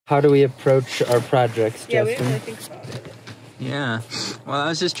How do we approach our projects, Justin? Yeah, we didn't really think about it. Yeah. Well, I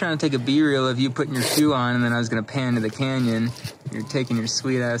was just trying to take a B-reel of you putting your shoe on, and then I was going to pan to the canyon. You're taking your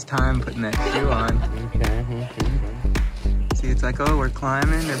sweet-ass time putting that shoe on. Okay. See, it's like, oh, we're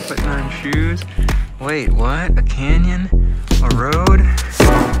climbing, they're putting on shoes. Wait, what? A canyon? A road?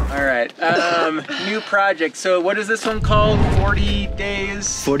 All right, new project. So what is this one called? 40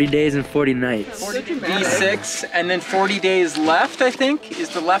 days? 40 days and 40 nights. V6, and then 40 days left, I think, is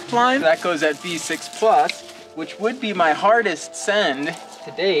the left line. That goes at V6 plus, which would be my hardest send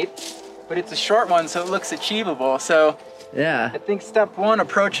to date, but it's a short one, so it looks achievable. So Yeah. I think step one,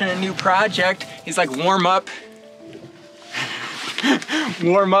 approaching a new project, is like warm up.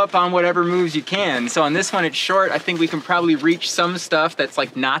 Warm up on whatever moves you can. So on this one, it's short. I think we can probably reach some stuff that's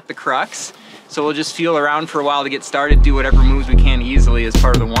like not the crux. So we'll just feel around for a while to get started, do whatever moves we can easily as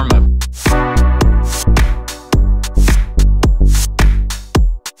part of the warm up.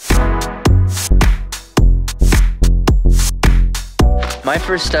 My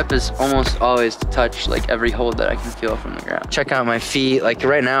first step is almost always to touch like every hold that I can feel from the ground. Check out my feet. Like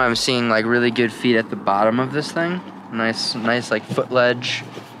right now I'm seeing like really good feet at the bottom of this thing. Nice like foot ledge.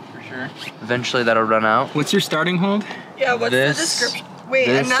 For sure. Eventually that'll run out. What's your starting hold? Yeah, what's the description? Wait,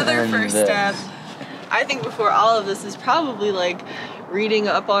 another first step. I think before all of this is probably like reading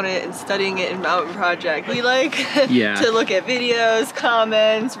up on it and studying it in Mountain Project. We like to look at videos,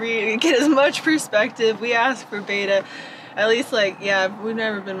 comments, read, get as much perspective. We ask for beta. At least we've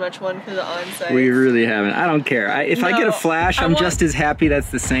never been much one for the on-site. We really haven't. I don't care. If I get a flash, I'm just as happy.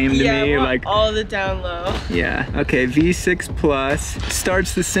 That's the same to me. I want all the down low. Yeah. Okay. V6 plus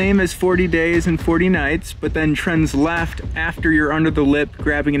starts the same as 40 days and 40 nights, but then trends left after you're under the lip,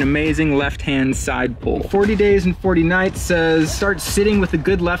 grabbing an amazing left-hand side pull. 40 days and 40 nights says start sitting with a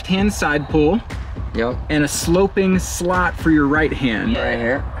good left-hand side pull. Yep. And a sloping slot for your right hand. Right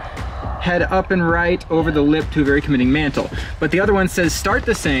here. Head up and right over the lip to a very committing mantle. But the other one says start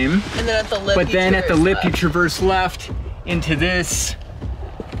the same. And then at the lip, you traverse left into this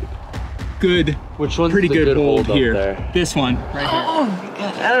good, pretty good hold here. There? This one right here. Oh my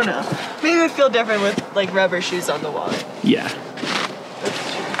god, I don't know. Maybe it would feel different with like rubber shoes on the wall. Yeah.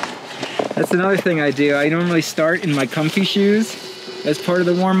 That's another thing I do. I normally start in my comfy shoes as part of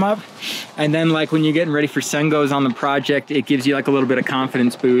the warm-up, and then like when you're getting ready for Sengos on the project, it gives you like a little bit of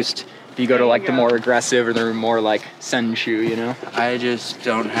confidence boost. If you go to like the more aggressive or the more like Sen shoe, you know? I just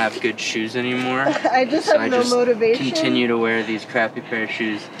don't have good shoes anymore. I just have no motivation. Continue to wear these crappy pair of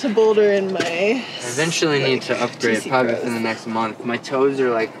shoes. To boulder in my... I eventually need to upgrade, probably within the next month. My toes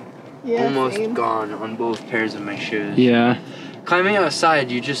are like almost gone on both pairs of my shoes. Yeah. Climbing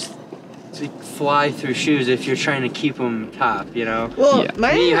outside, you just fly through shoes if you're trying to keep them top, you know? Well,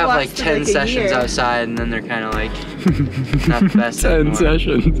 mine you have like 10 sessions outside, and then they're kind of like not the best 10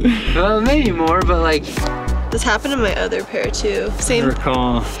 sessions. Well, maybe more, but like... This happened to my other pair too. Same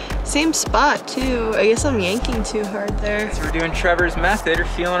spot too. I guess I'm yanking too hard there. So we're doing Trevor's method, or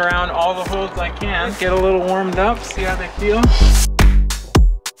feeling around all the holds I can. Get a little warmed up, see how they feel.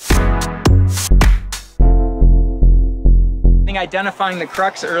 I think identifying the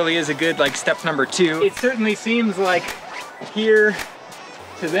crux early is a good like step number 2. It certainly seems like here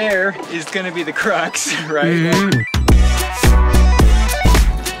to there is gonna be the crux, right? Mm-hmm.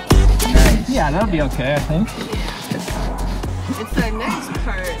 Nice. Yeah, that'll be okay, I think. It's the next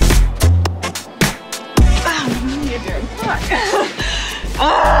part. Oh, you're doing fuck.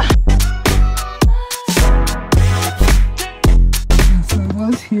 So it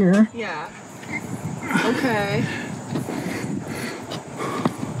was here. Yeah. Okay.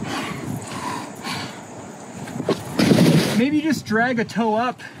 Maybe just drag a toe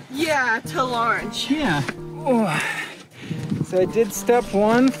up. Yeah, to launch. Yeah. Oh. So I did step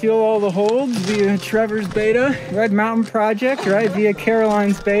 1, feel all the holds via Trevor's beta, Red Mountain Project, right, via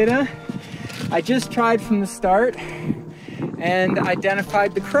Caroline's beta. I just tried from the start and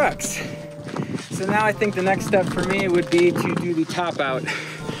identified the crux. So now I think the next step for me would be to do the top out.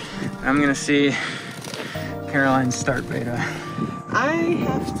 I'm gonna see Caroline's start beta. I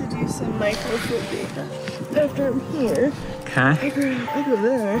have to do some micro foot beta after I'm here. Okay. I go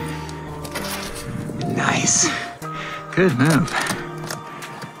there. Nice. Good move.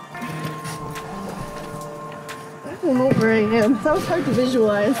 I don't know where I am. That was hard to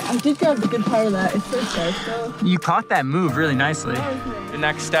visualize. I did grab the good part of that. It's so sharp though. You caught that move really nicely. The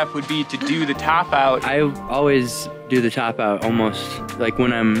next step would be to do the top out. I always do the top out almost like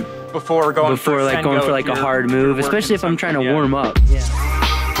when I'm before going for a hard move, especially if I'm trying to warm up. Yeah.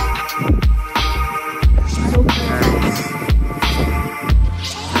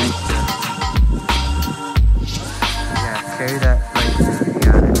 Carry that right there. You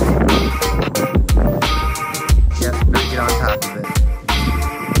got it.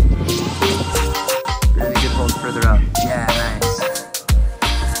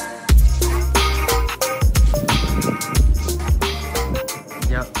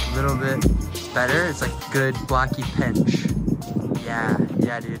 A little bit better. It's like good blocky pinch. Yeah,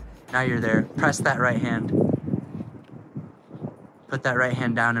 dude. Now you're there. Press that right hand. Put that right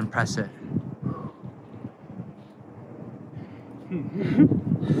hand down and press it.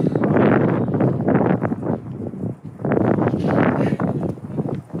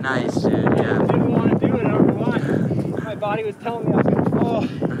 Nice, dude, yeah. I didn't want to do it, I don't know why. My body was telling me I was going to fall.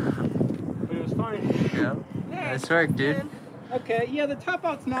 But it was fine. Yep. Nice work, dude. Okay, yeah, the top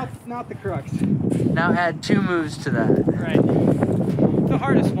out's not the crux. Now add 2 moves to that. Right. The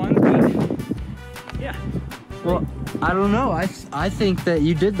hardest one, but yeah. Well, I don't know. I think that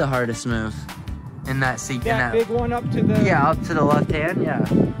you did the hardest move in that sequence. That big one up to the... Yeah, up to the left hand, yeah.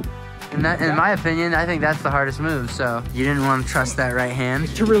 In my opinion, I think that's the hardest move, so you didn't want to trust that right hand.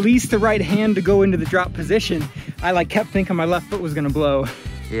 To release the right hand to go into the drop position, I like kept thinking my left foot was gonna blow.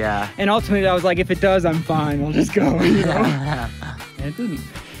 Yeah. And ultimately I was like, if it does, I'm fine, I'll just go, you know? And it didn't.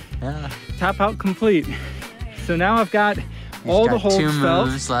 Yeah. Top out complete. So now I've got all the holds 2 felt.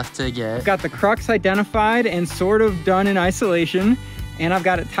 moves left to get. I've got the crux identified and sort of done in isolation, and I've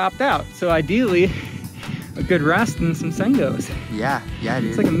got it topped out. So ideally, a good rest and some sengos. Yeah, dude.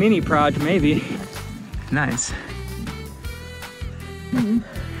 It's like a mini proj, maybe. Nice.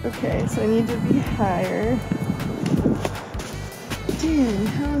 Okay, so I need to be higher. Damn,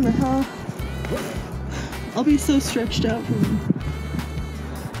 how in the hell? I'll be so stretched out from...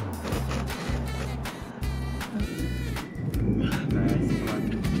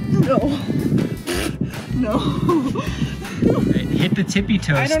 No. Right, hit the tippy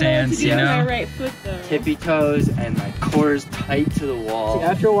toe stance, you know? My right foot though. Tippy toes and my core's tight to the wall. See,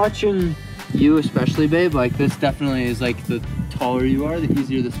 after watching you especially, babe, like this definitely is like the taller you are, the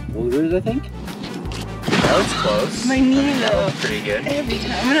easier this boulder is, I think. That looks close. My knee though. Pretty good. Every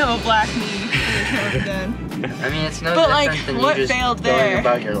time. I'm gonna have a black knee when it's done. I mean, it's no but different like, than what you just failed going there?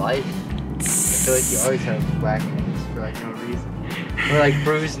 about your life. I feel like you always have black knees for like no reason. Or like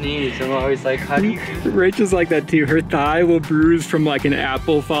bruised knees. I'm always like, how do you do that? Rachel's like that too. Her thigh will bruise from like an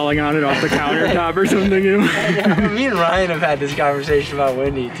apple falling on it off the countertop or something, you know? Yeah, me and Ryan have had this conversation about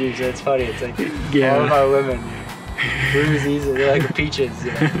Wendy too, so it's funny. It's like all of our women bruise easily. They're like peaches,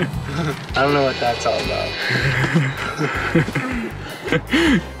 you know? I don't know what that's all about.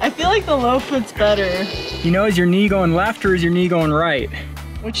 I feel like the low foot's better. You know, is your knee going left or is your knee going right?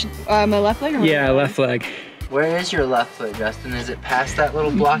 Which, my left leg or my Yeah, right left leg. Where is your left foot, Justin? Is it past that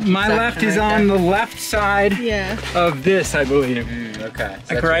little blocky My left is right on there? the left side of this, I believe. Okay.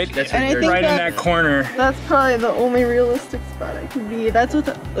 So Like right, that's And I think right in that corner. That's probably the only realistic spot I can be. That's what,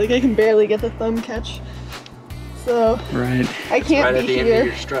 like I can barely get the thumb catch. So, right. I can't right be at the here. end of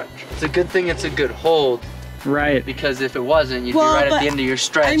your stretch. It's a good thing it's a good hold. Right. Because if it wasn't, you'd be right at the end of your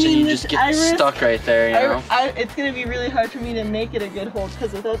stretch and you just get stuck right there, you know? It's gonna be really hard for me to make it a good hold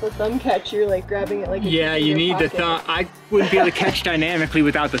because without the thumb catch, you're like grabbing it like a Yeah, you need the thumb. I wouldn't be able to catch dynamically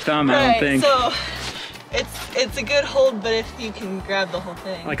without the thumb, I don't think. So it's a good hold, but if you can grab the whole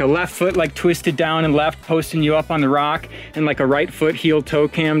thing. Like a left foot like twisted down and left posting you up on the rock, and like a right foot heel toe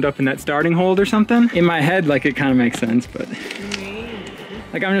cammed up in that starting hold or something. In my head, like it kind of makes sense, but.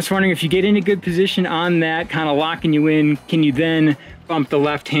 Like I'm just wondering if you get in a good position on that, kind of locking you in, can you then bump the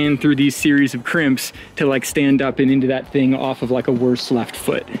left hand through these series of crimps to like stand up and into that thing off of like a worse left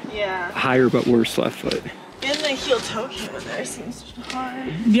foot? Yeah. Higher but worse left foot. Getting the heel toe cam in there seems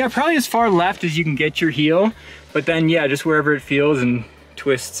hard. Yeah, probably as far left as you can get your heel, but then yeah, just wherever it feels and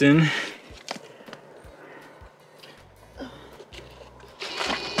twists in.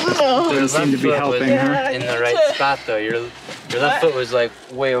 Doesn't seem to be helping, huh? In the right spot though. Your left foot was like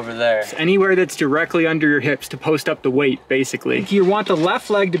way over there. So anywhere that's directly under your hips to post up the weight, basically. You want the left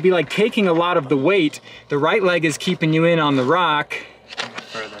leg to be like taking a lot of the weight. The right leg is keeping you in on the rock.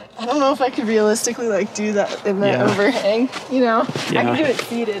 Further. I don't know if I could realistically like do that in that overhang, you know? I can do it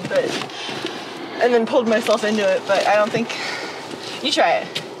seated, but, and then pulled myself into it, but I don't think, you try it.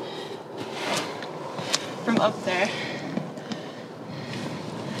 From up there.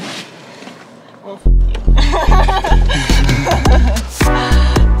 Well, f you.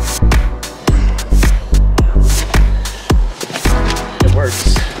 It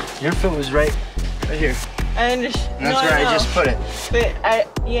works. Your foot was right here. I understand. And that's where I just put it. But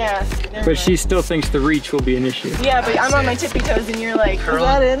yeah. But she still thinks the reach will be an issue. Yeah, but I'm on my tippy toes and you're like, Curl. is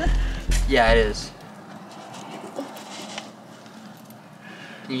that in? Yeah, it is.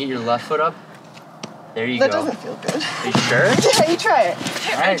 Can you get your left foot up? There you That go. doesn't feel good. Are you sure? Yeah, you try it.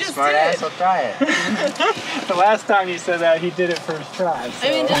 Alright, smart ass, I'll try it. The last time you said that, he did it first try. So.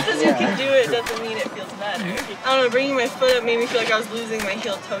 I mean, just because you can do it doesn't mean it feels better. I don't know, bringing my foot up made me feel like I was losing my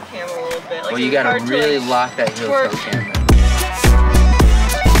heel toe cam a little bit. Like, Well, you gotta really lock that heel toe cam in.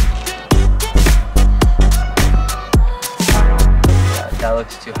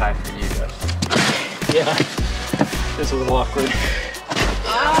 too high for you, Justin. Yeah. It's a little awkward.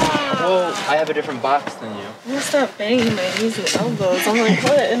 Whoa, I have a different box than you. I'm gonna stop banging my knees and elbows. I'm like,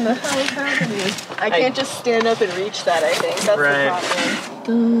 what in the hell is happening? I can't just stand up and reach that, I think. That's the problem.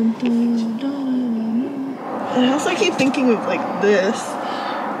 Dun, dun, dun. And I also keep thinking of like this.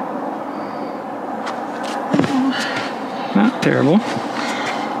 Not terrible.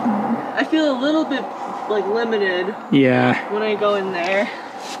 I feel a little bit like limited. Yeah. When I go in there.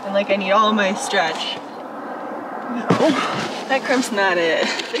 And like I need all my stretch. No. That crimp's not it,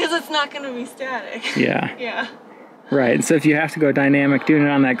 because it's not going to be static. Yeah. Yeah. Right, so if you have to go dynamic, doing it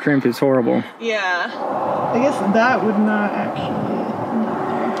on that crimp is horrible. Yeah. I guess that would not actually...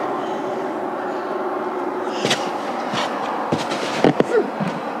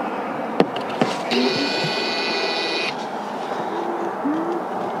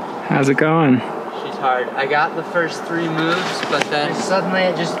 How's it going? Hard. I got the first 3 moves, but then suddenly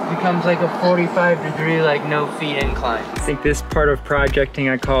it just becomes like a 45-degree, like no feet incline. I think this part of projecting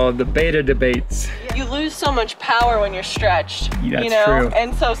I call the beta debates. You lose so much power when you're stretched, That's you know? true.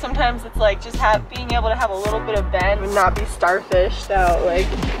 And so sometimes it's like just being able to have a little bit of bend and not be starfished out, like.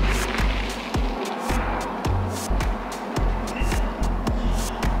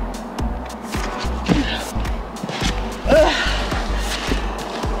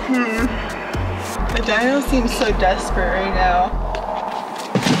 The dyno seems so desperate right now.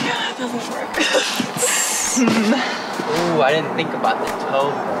 Yeah, it doesn't work. Ooh, I didn't think about the toe.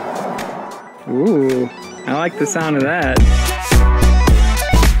 Ooh, I like the sound of that.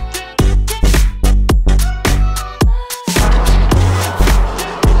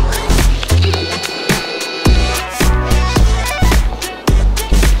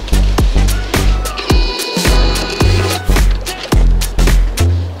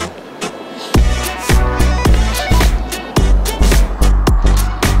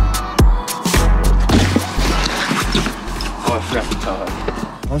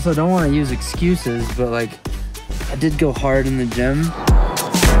 Also, don't want to use excuses, but like, I did go hard in the gym.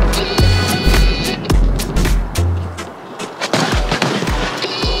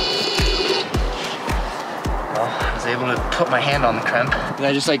 Well, I was able to put my hand on the crimp. And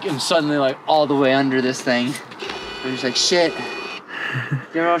I just like am suddenly like all the way under this thing. I'm just like, shit.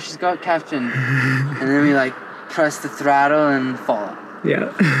 Girl, she's got captain. And then we like press the throttle and fall.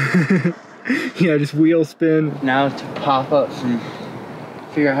 Yeah. Yeah, just wheel spin. Now to pop up from,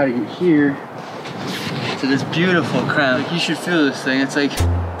 figure out how to get here to this beautiful crimp. Like, you should feel this thing. It's like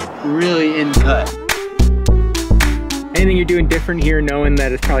really in cut. Anything you're doing different here, knowing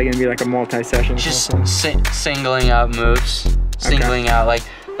that it's probably gonna be like a multi-session? Just singling out moves. Singling out, like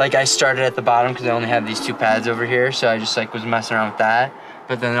I started at the bottom because I only have these 2 pads over here, so I just like was messing around with that.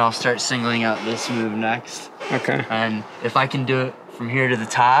 But then I'll start singling out this move next. Okay. And if I can do it from here to the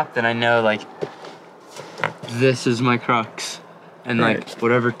top, then I know like this is my crux. And like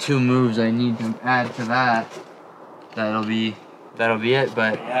whatever 2 moves I need to add to that, that'll be it.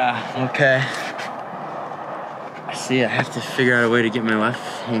 But yeah, okay. I see I have to figure out a way to get my left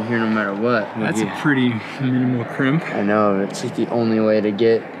hand here no matter what. That's a pretty minimal crimp. I know, it's like the only way to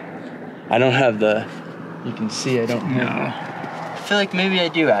get. I don't have the, you can see I don't have I feel like maybe I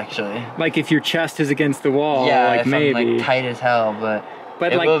do actually. Like if your chest is against the wall, yeah, like if maybe. I'm like tight as hell, but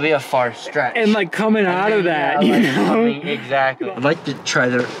it like, will be a far stretch. And like coming out of that, you know? Exactly. I'd like to try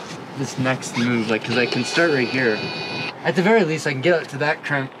this next move, like, cause I can start right here. At the very least, I can get up to that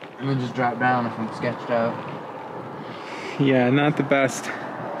crimp and then just drop down if I'm sketched out. Yeah, not the best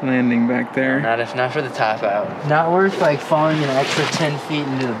landing back there. Not for the top out. Not worth like falling an extra 10 feet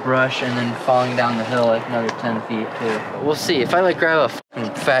into the brush and then falling down the hill like another 10 feet too. But we'll see. If I like grab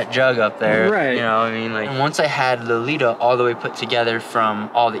a fat jug up there, right. You know what I mean? Like, and once I had Lolita all the way put together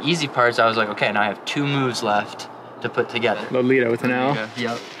from all the easy parts, I was like, okay, now I have 2 moves left to put together. Lolita with an L?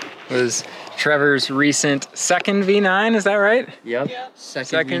 Yep. Was Trevor's recent second V9, is that right? Yep.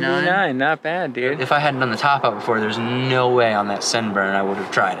 Second V9, not bad, dude. If I hadn't done the top out before, there's no way on that Sunburn I would have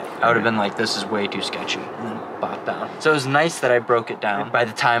tried it. I would have been like, this is way too sketchy, and then bought down. So it was nice that I broke it down. By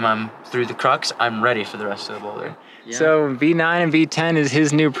the time I'm through the crux, I'm ready for the rest of the boulder. Yeah. So V9 and V10 is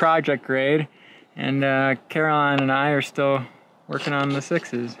his new project grade, and Caroline and I are still working on the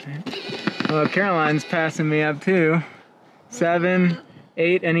 6s. Well, Caroline's passing me up too. 7,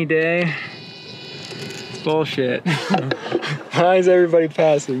 8 any day. It's bullshit. Why is everybody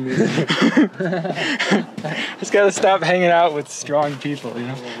passing me? Just gotta stop hanging out with strong people, you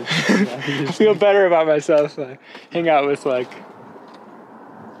know? I feel better about myself. I hang out with like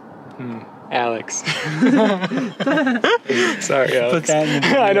Alex. Sorry, Alex.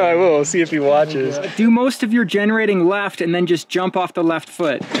 I know I will. We'll see if he watches. Do most of your generating left and then just jump off the left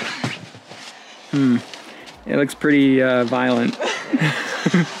foot. It looks pretty violent.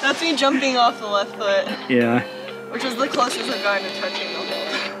 That's me jumping off the left foot. Yeah. Which is the closest I've gotten to touching the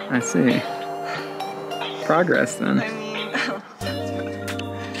hole. I see. Progress then. I mean,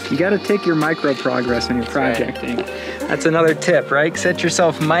 you gotta take your micro progress when you're projecting. That's another tip, right? Set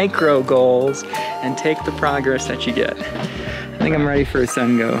yourself micro goals and take the progress that you get. I think I'm ready for a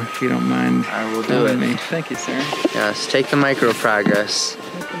sun go, if you don't mind. I will do it. Me. Thank you, sir. Yes, take the micro progress.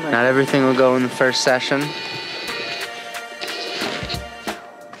 Not everything will go in the first session.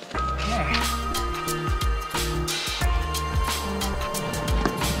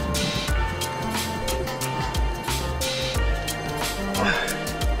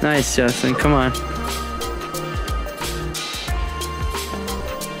 Nice, Justin, come on.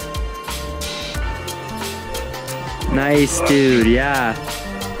 Nice, dude, yeah.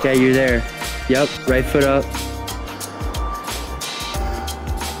 Yeah, you're there. Yep, right foot up.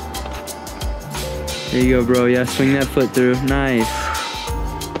 There you go, bro. Yeah, swing that foot through. Nice.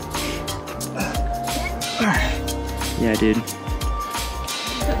 Yeah, dude.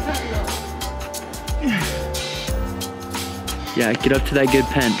 Yeah, get up to that good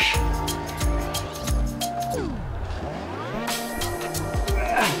pinch.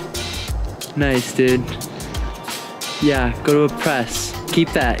 Nice, dude. Yeah, go to a press.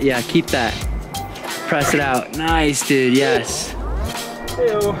 Keep that, yeah, keep that. Press it out. Nice, dude, yes.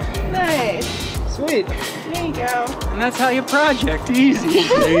 Ew. nice. Sweet. There you go. And that's how you project, easy.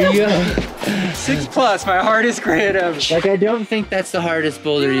 There you go. 6+, my hardest grade ever. Like, I don't think that's the hardest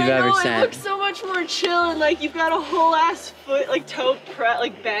boulder you've ever It sent. looks so much more chill and like you've got a whole ass foot, like toe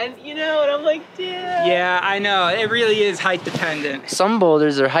like bent, you know? And I'm like, damn. Yeah, I know. It really is height dependent. Some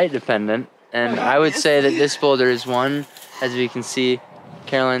boulders are height dependent, and I would say that this boulder is one. As we can see,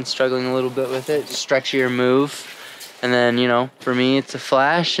 Caroline's struggling a little bit with it. Stretchier move. And then, you know, for me it's a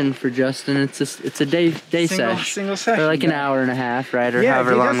flash, and for Justin it's a day session. Single session. For like an hour and a half, right? Or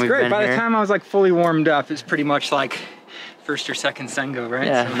however long we've been here. By the time I was like fully warmed up, it's pretty much like first or second Sengo, right?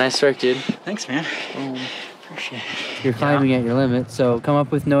 Yeah, so, nice work, dude. Thanks, man. Appreciate it. You're climbing at your limit, so come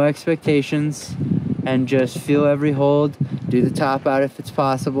up with no expectations and just feel every hold. Do the top out if it's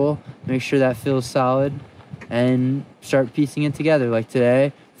possible. Make sure that feels solid and start piecing it together. Like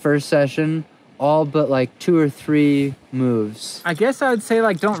today, first session, all but like 2 or 3 moves. I guess I would say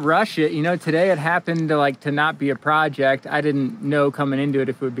like don't rush it. You know, today it happened to not be a project. I didn't know coming into it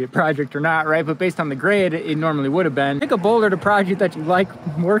if it would be a project or not, right? But based on the grade, it normally would have been. Pick a boulder to project that you like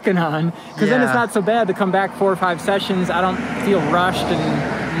working on, because then it's not so bad to come back 4 or 5 sessions. I don't feel rushed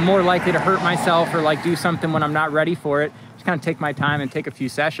and more likely to hurt myself or like do something when I'm not ready for it. Just kind of take my time and take a few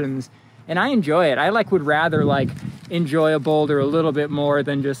sessions. And I enjoy it. I would rather enjoy a boulder a little bit more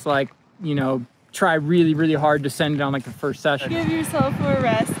than just you know, try really, really hard to send it on like the first session. Give yourself more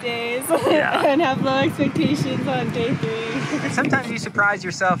rest days and have low expectations on day 3. And sometimes you surprise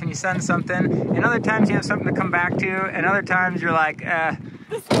yourself and you send something, and other times you have something to come back to, and other times you're like,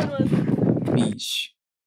 This one was beach.